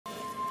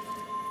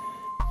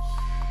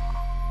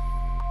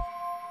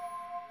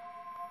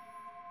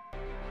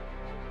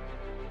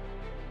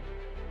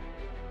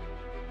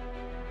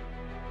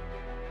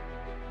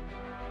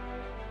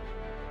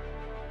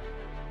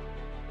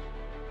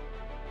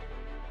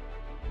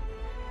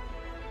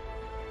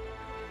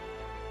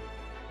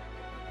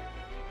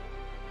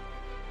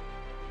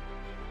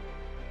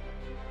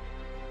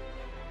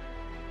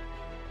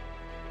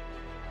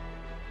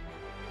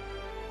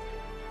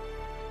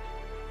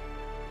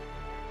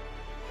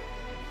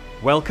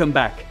Welcome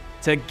back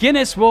to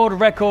Guinness World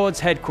Records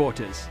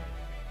headquarters.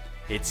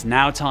 It's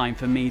now time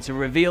for me to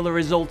reveal the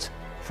result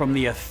from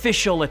the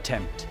official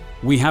attempt.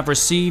 We have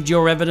received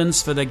your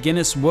evidence for the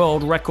Guinness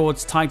World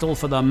Records title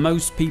for the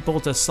most people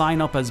to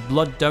sign up as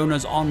blood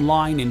donors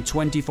online in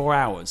 24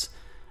 hours.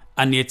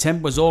 And the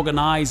attempt was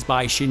organised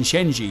by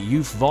Shincheonji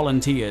Youth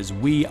Volunteers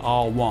We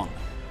Are One.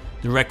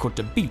 The record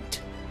to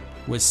beat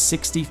was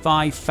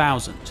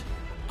 65,000,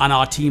 and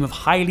our team of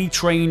highly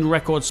trained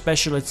record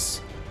specialists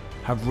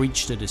have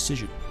reached a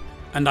decision.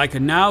 And I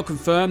can now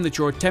confirm that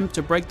your attempt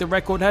to break the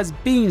record has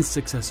been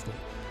successful.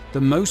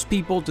 The most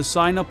people to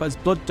sign up as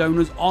blood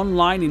donors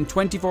online in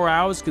 24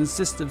 hours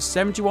consists of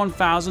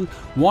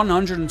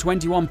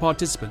 71,121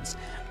 participants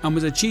and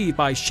was achieved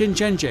by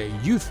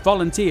Shincheonji Youth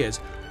Volunteers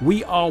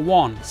We Are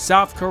One,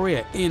 South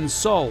Korea, in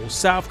Seoul,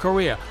 South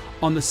Korea,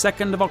 on the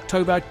 2nd of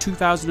October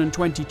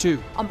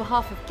 2022. On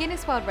behalf of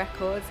Guinness World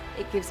Records,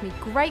 it gives me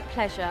great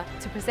pleasure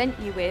to present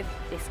you with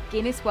this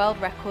Guinness World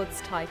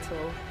Records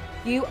title.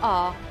 You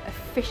are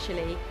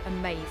officially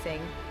amazing.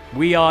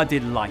 We are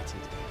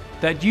delighted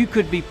that you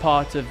could be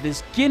part of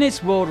this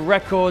Guinness World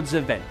Records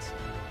event,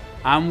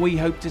 and we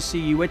hope to see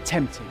you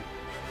attempting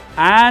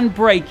and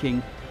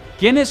breaking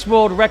Guinness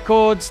World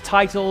Records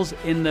titles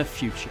in the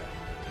future.